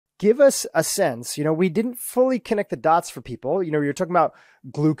give us a sense. We didn't fully connect the dots for people. You're talking about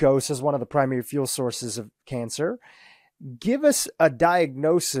glucose as one of the primary fuel sources of cancer. Give us a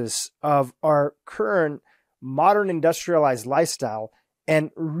diagnosis of our current modern industrialized lifestyle and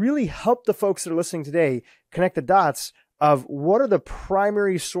really help the folks that are listening today connect the dots of what are the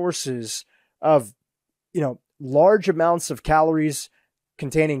primary sources of, large amounts of calories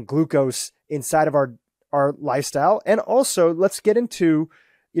containing glucose inside of our lifestyle. And also let's get into,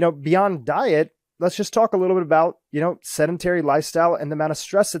 beyond diet, let's just talk a little bit about, sedentary lifestyle and the amount of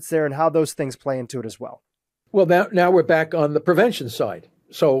stress that's there and how those things play into it as well. Well, now we're back on the prevention side.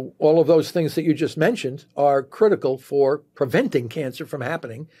 So all of those things that you just mentioned are critical for preventing cancer from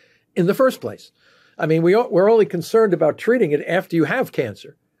happening in the first place. I mean, we're only concerned about treating it after you have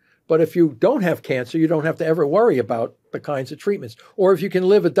cancer. But if you don't have cancer, you don't have to ever worry about the kinds of treatments. Or if you can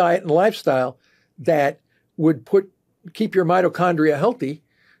live a diet and lifestyle that would keep your mitochondria healthy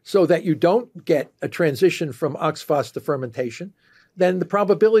so that you don't get a transition from oxphos to fermentation, then the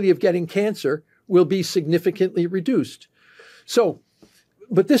probability of getting cancer will be significantly reduced. So,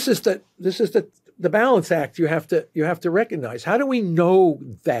 but this is the balance act you have to recognize. How do we know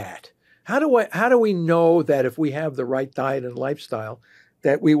that? How do we know that if we have the right diet and lifestyle,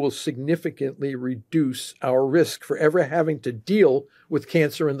 that we will significantly reduce our risk for ever having to deal with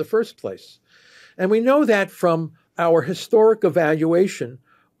cancer in the first place? And we know that from our historic evaluation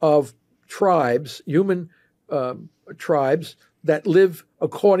of tribes, human tribes that live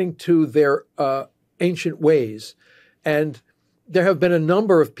according to their ancient ways. And there have been a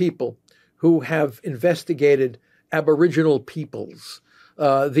number of people who have investigated Aboriginal peoples.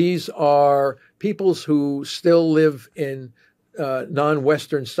 These are peoples who still live in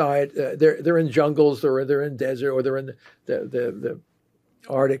non-Western side. They're in jungles, or they're in desert, or they're in the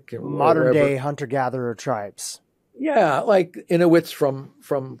Arctic. Modern day hunter-gatherer tribes. Yeah, like Inuits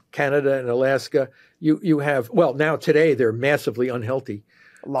from Canada and Alaska. You have, well, now today they're massively unhealthy.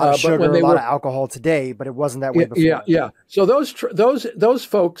 A lot of sugar, a lot of alcohol today, but it wasn't that way before. Yeah. So those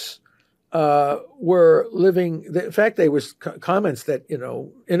folks were living. In fact, there was comments that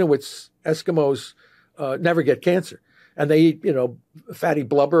Inuits, Eskimos never get cancer, and they eat fatty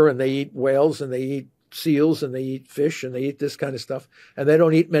blubber, and they eat whales, and they eat seals, and they eat fish, and they eat this kind of stuff, and they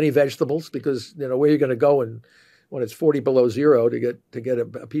don't eat many vegetables because where are you going to go when it's 40 below zero to get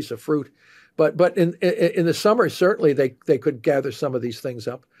a piece of fruit. But in the summer, certainly they could gather some of these things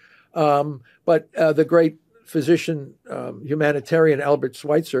up. But the great physician, humanitarian Albert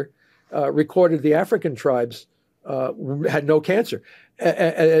Schweitzer recorded the African tribes had no cancer.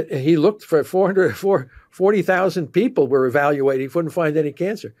 He looked for 40,000 people were evaluated. He couldn't find any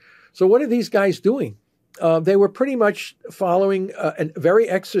cancer. So what are these guys doing? They were pretty much following a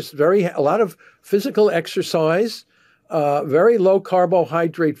lot of physical exercise, very low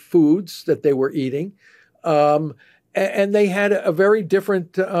carbohydrate foods that they were eating, and they had a very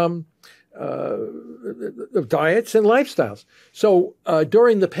different diets and lifestyles. So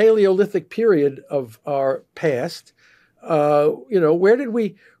during the Paleolithic period of our past, where did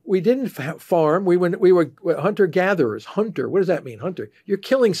we didn't farm. We were hunter-gatherers. Hunter, what does that mean? Hunter. You're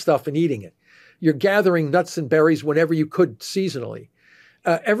killing stuff and eating it. You're gathering nuts and berries whenever you could seasonally.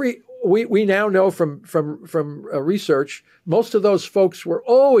 We now know from research, most of those folks were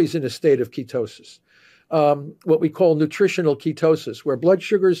always in a state of ketosis, what we call nutritional ketosis, where blood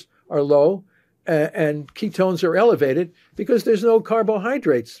sugars are low and ketones are elevated because there's no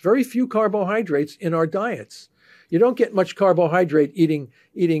carbohydrates, very few carbohydrates in our diets. You don't get much carbohydrate eating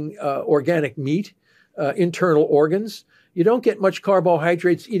organic meat, internal organs. You don't get much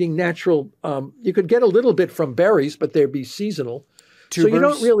carbohydrates eating natural. You could get a little bit from berries, but they'd be seasonal. Tubers. So you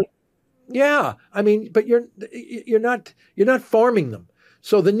don't really. Yeah, I mean, but you're not farming them.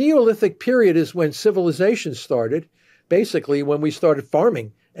 So the Neolithic period is when civilization started. Basically, when we started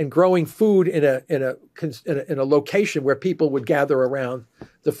farming and growing food in a location where people would gather around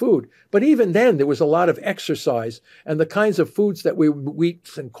the food. But even then, there was a lot of exercise, and the kinds of foods that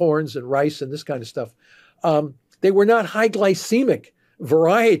wheats and corns and rice and this kind of stuff. They were not high glycemic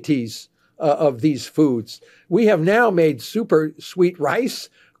varieties of these foods. We have now made super sweet rice,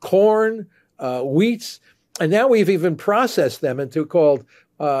 corn, wheats, and now we've even processed them into called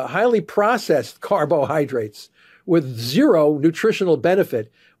highly processed carbohydrates with zero nutritional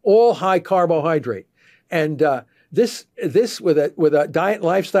benefit, all high carbohydrate. And this with a diet and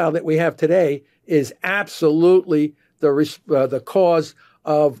lifestyle that we have today is absolutely the cause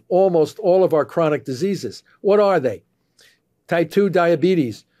of almost all of our chronic diseases. What are they? Type 2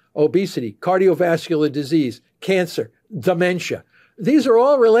 diabetes, obesity, cardiovascular disease, cancer, dementia. These are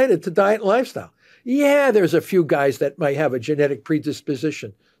all related to diet and lifestyle. Yeah, there's a few guys that might have a genetic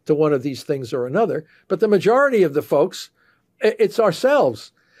predisposition, to one of these things or another. But the majority of the folks, it's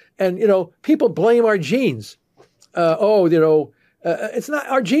ourselves. And, people blame our genes. It's not,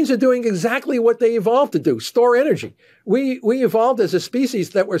 our genes are doing exactly what they evolved to do, store energy. We evolved as a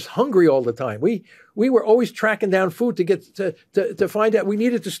species that was hungry all the time. We were always tracking down food to get to find out we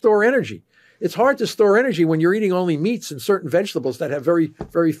needed to store energy. It's hard to store energy when you're eating only meats and certain vegetables that have very,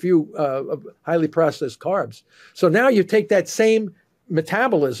 very few highly processed carbs. So now you take that same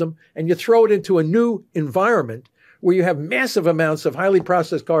metabolism and you throw it into a new environment where you have massive amounts of highly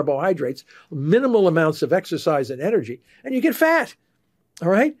processed carbohydrates, minimal amounts of exercise and energy, and you get fat. All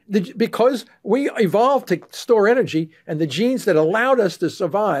right? Because we evolved to store energy, and the genes that allowed us to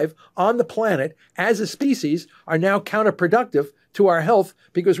survive on the planet as a species are now counterproductive to our health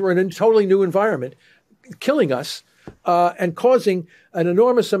because we're in a totally new environment, killing us and causing an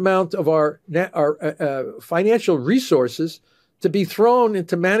enormous amount of our financial resources to be thrown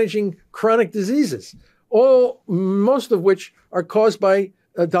into managing chronic diseases, most of which are caused by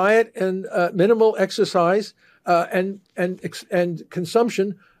a diet and minimal exercise and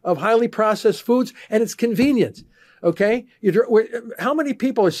consumption of highly processed foods, and it's convenient. Okay, how many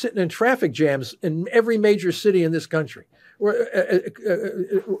people are sitting in traffic jams in every major city in this country?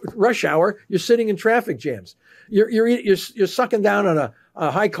 Rush hour, you're sitting in traffic jams. You're sucking down on a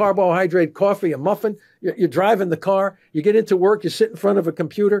high carbohydrate coffee, a muffin. You're driving the car. You get into work. You sit in front of a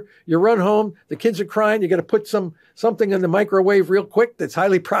computer. You run home. The kids are crying. You got to put something in the microwave real quick that's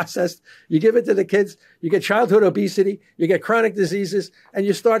highly processed. You give it to the kids. You get childhood obesity. You get chronic diseases, and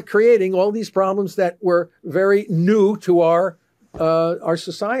you start creating all these problems that were very new to our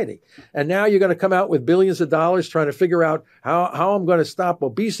society. And now you're going to come out with billions of dollars trying to figure out how I'm going to stop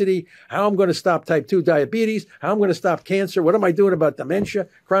obesity, how I'm going to stop type 2 diabetes, how I'm going to stop cancer. What am I doing about dementia?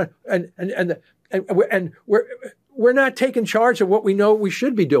 And we're not taking charge of what we know we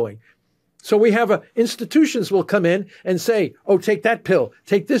should be doing. So we have institutions will come in and say, oh, take that pill,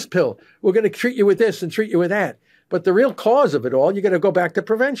 take this pill. We're going to treat you with this and treat you with that. But the real cause of it all, you got to go back to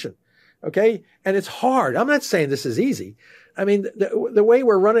prevention. Okay. And it's hard. I'm not saying this is easy. I mean, the way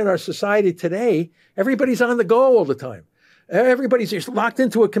we're running our society today, everybody's on the go all the time. Everybody's just locked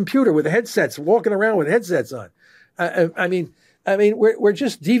into a computer with headsets, walking around with headsets on. I mean, we're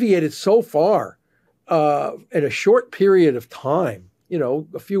just deviated so far in a short period of time,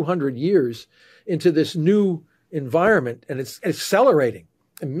 a few hundred years into this new environment, and it's accelerating,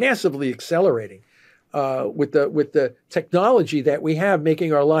 massively accelerating with the technology that we have,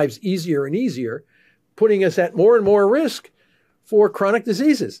 making our lives easier and easier, putting us at more and more risk for chronic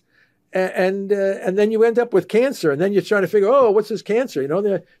diseases. And then you end up with cancer, and then you're trying to figure, what's this cancer?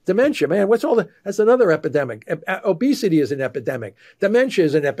 The dementia, man, that's another epidemic. Obesity is an epidemic. Dementia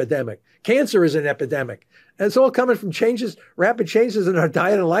is an epidemic. Cancer is an epidemic. And it's all coming from rapid changes in our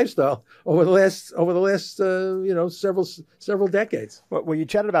diet and lifestyle over the last several decades. Well, you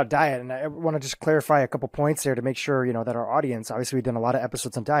chatted about diet, and I want to just clarify a couple points there to make sure, that our audience, obviously we've done a lot of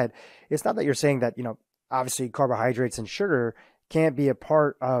episodes on diet. It's not that you're saying that, obviously carbohydrates and sugar can't be a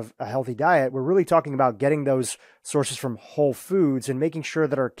part of a healthy diet. We're really talking about getting those sources from whole foods and making sure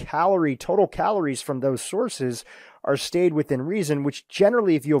that our total calories from those sources are stayed within reason, which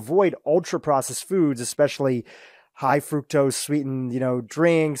generally, if you avoid ultra processed foods, especially high fructose sweetened,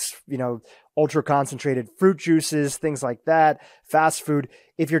 drinks, ultra concentrated fruit juices, things like that, fast food,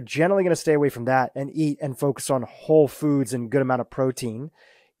 if you're generally going to stay away from that and eat and focus on whole foods and good amount of protein,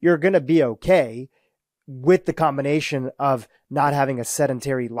 you're going to be okay with the combination of not having a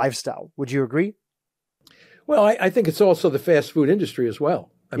sedentary lifestyle. Would you agree? Well, I think it's also the fast food industry as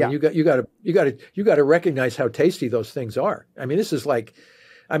well. I mean, you got to recognize how tasty those things are. I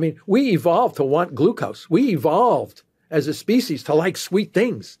mean, we evolved to want glucose. We evolved as a species to like sweet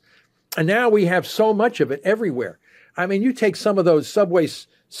things. And now we have so much of it everywhere. I mean, you take some of those Subway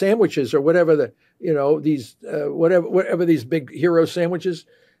sandwiches or whatever whatever these big hero sandwiches.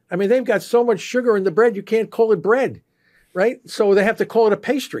 I mean, they've got so much sugar in the bread, you can't call it bread, right? So they have to call it a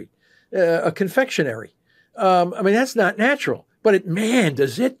pastry, a confectionery. That's not natural, but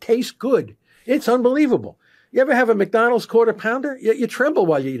does it taste good? It's unbelievable. You ever have a McDonald's quarter pounder? You tremble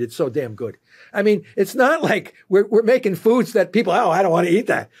while you eat it. It's so damn good. I mean, it's not like we're making foods that people, I don't want to eat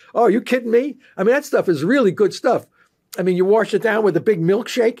that. Oh, are you kidding me? I mean, that stuff is really good stuff. I mean, you wash it down with a big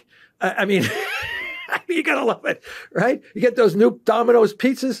milkshake. You gotta love it, right? You get those new Domino's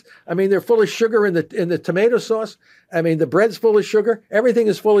pizzas. I mean, they're full of sugar in the tomato sauce. I mean, the bread's full of sugar. Everything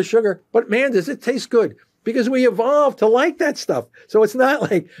is full of sugar. But man, does it taste good? Because we evolved to like that stuff. So it's not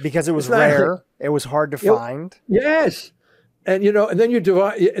like because it was rare. It was hard to find. Yes, And and then you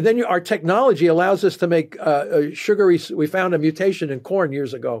divide, and then our technology allows us to make sugary. We found a mutation in corn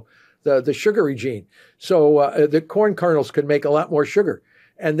years ago, the sugary gene. So the corn kernels could make a lot more sugar,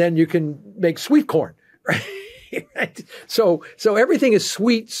 and then you can make sweet corn. Right? So everything is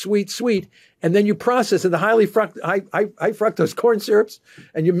sweet, sweet, sweet, and then you process in the high fructose corn syrups,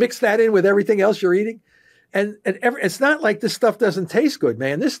 and you mix that in with everything else you're eating. And it's not like this stuff doesn't taste good,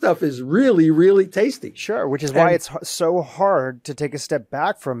 man. This stuff is really, really tasty. Sure, which is why it's so hard to take a step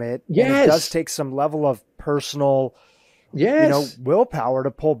back from it. Yes. And it does take some level of personal, willpower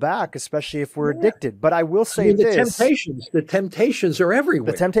to pull back, especially if we're addicted. But I will say the temptations are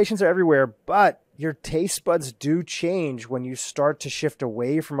everywhere. The temptations are everywhere, but your taste buds do change when you start to shift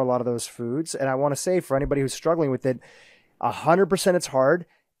away from a lot of those foods. And I want to say, for anybody who's struggling with it, 100% it's hard.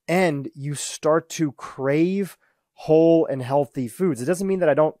 And you start to crave whole and healthy foods. It doesn't mean that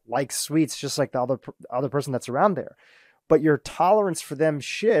I don't like sweets, just like the other person that's around there, but your tolerance for them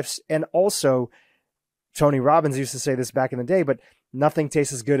shifts. And also, Tony Robbins used to say this back in the day, but nothing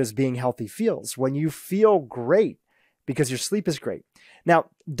tastes as good as being healthy feels. When you feel great because your sleep is great. Now,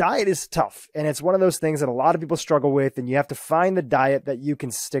 diet is tough, and it's one of those things that a lot of people struggle with, and you have to find the diet that you can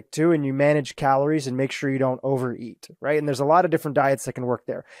stick to, and you manage calories and make sure you don't overeat, right? And there's a lot of different diets that can work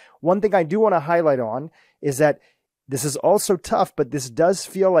there. One thing I do want to highlight on is that this is also tough, but this does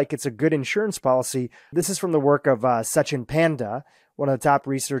feel like it's a good insurance policy. This is from the work of Sachin Panda, one of the top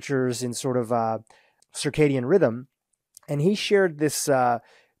researchers in sort of circadian rhythm, and he shared this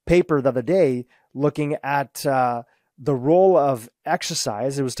paper the other day looking at the role of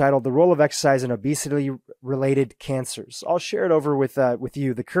exercise. It was titled "The Role of Exercise in Obesity-Related Cancers." I'll share it over with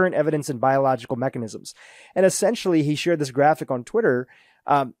you, the current evidence and biological mechanisms. And essentially, he shared this graphic on Twitter,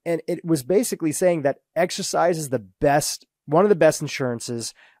 and it was basically saying that exercise is one of the best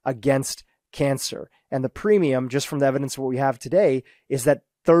insurances against cancer. And the premium, just from the evidence of what we have today, is that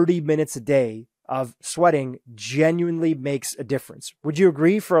 30 minutes a day of sweating genuinely makes a difference. Would you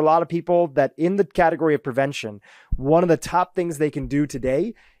agree, for a lot of people, that in the category of prevention, one of the top things they can do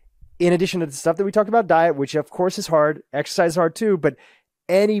today, in addition to the stuff that we talked about, diet, which of course is hard, exercise is hard too, but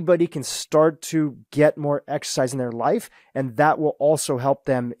anybody can start to get more exercise in their life, and that will also help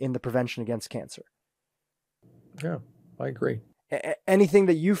them in the prevention against cancer? Yeah, I agree. Anything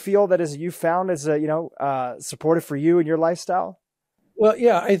that you feel that you found as supportive for you and your lifestyle? Well,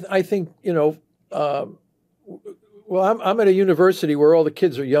 yeah, I think, I'm at a university where all the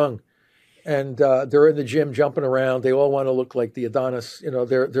kids are young, and they're in the gym jumping around. They all want to look like the Adonis.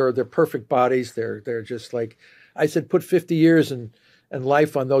 They're perfect bodies. They're just like, I said, put 50 years and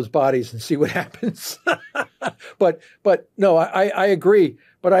life on those bodies and see what happens. but no, I agree.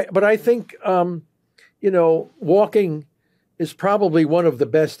 But I think walking is probably one of the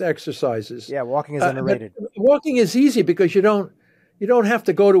best exercises. Yeah, walking is underrated. Walking is easy because you don't have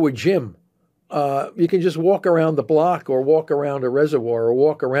to go to a gym. You can just walk around the block, or walk around a reservoir, or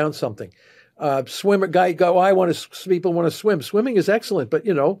walk around something. People want to swim. Swimming is excellent, but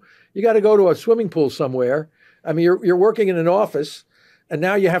you got to go to a swimming pool somewhere. I mean, you're working in an office, and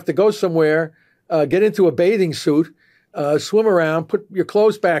now you have to go somewhere, get into a bathing suit, swim around, put your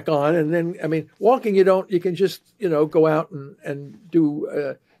clothes back on, and then, walking, you can just, go out and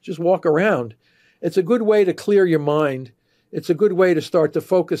do, just walk around. It's a good way to clear your mind. It's a good way to start to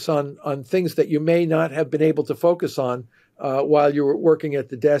focus on things that you may not have been able to focus on while you were working at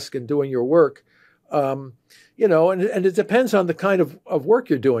the desk and doing your work. And it depends on the kind of work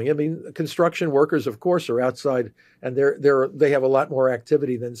you're doing. I mean, construction workers, of course, are outside, and they have a lot more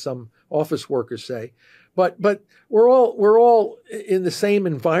activity than some office workers, say. But we're all in the same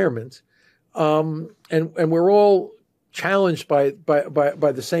environment, and we're all challenged by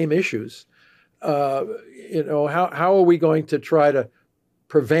the same issues. How are we going to try to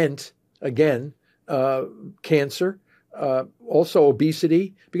prevent, again, cancer, also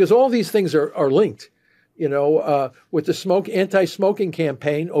obesity? Because all these things are linked. With the anti-smoking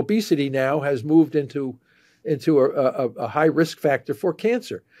campaign, obesity now has moved into a high risk factor for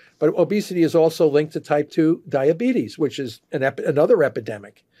cancer. But obesity is also linked to type 2 diabetes, which is another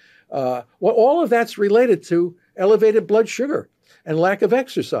epidemic. All of that's related to elevated blood sugar and lack of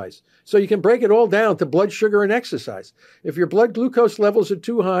exercise. So you can break it all down to blood sugar and exercise. If your blood glucose levels are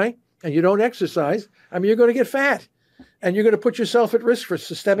too high and you don't exercise, you're going to get fat, and you're going to put yourself at risk for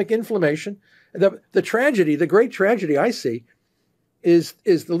systemic inflammation. The great tragedy I see is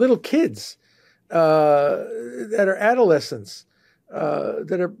the little kids that are adolescents,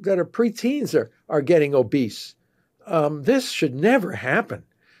 that are preteens are getting obese. This should never happen,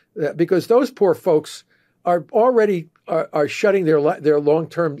 because those poor folks are already shutting their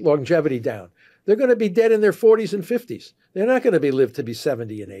long-term longevity down. They're going to be dead in their 40s and 50s. They're not going to be live to be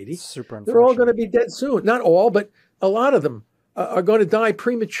 70 and 80. Super unfortunate. They're all going to be dead soon. Not all, but a lot of them are going to die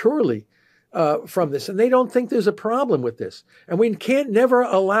prematurely from this. And they don't think there's a problem with this. And we can't never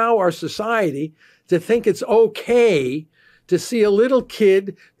allow our society to think it's okay to see a little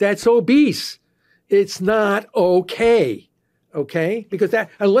kid that's obese. It's not okay. Okay? Because that,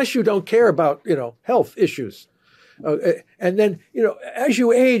 unless you don't care about, health issues. And then, as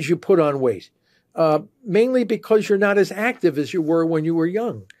you age, you put on weight, mainly because you're not as active as you were when you were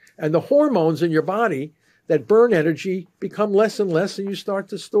young. And the hormones in your body that burn energy become less and less, and you start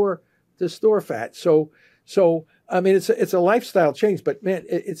to store fat. So I mean, it's a lifestyle change, but man,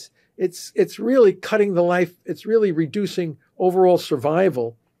 it's really cutting the life. It's really reducing overall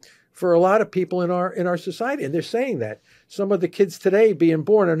survival for a lot of people in our society. And they're saying that some of the kids today being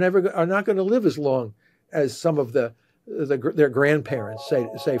born are not going to live as long as some of their grandparents,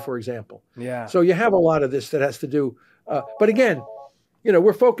 say for example. Yeah. So you have a lot of this that has to do. But again,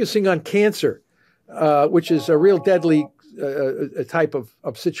 we're focusing on cancer, which is a real deadly a type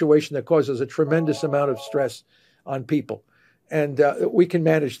of situation that causes a tremendous amount of stress on people. And we can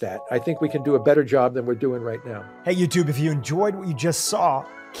manage that. I think we can do a better job than we're doing right now. Hey, YouTube, if you enjoyed what you just saw,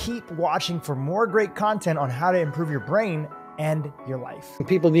 keep watching for more great content on how to improve your brain and your life.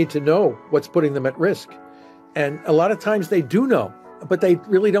 People need to know what's putting them at risk. And a lot of times they do know, but they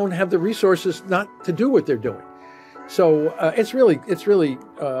really don't have the resources not to do what they're doing. So it's really,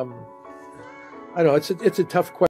 I don't know, it's a tough question.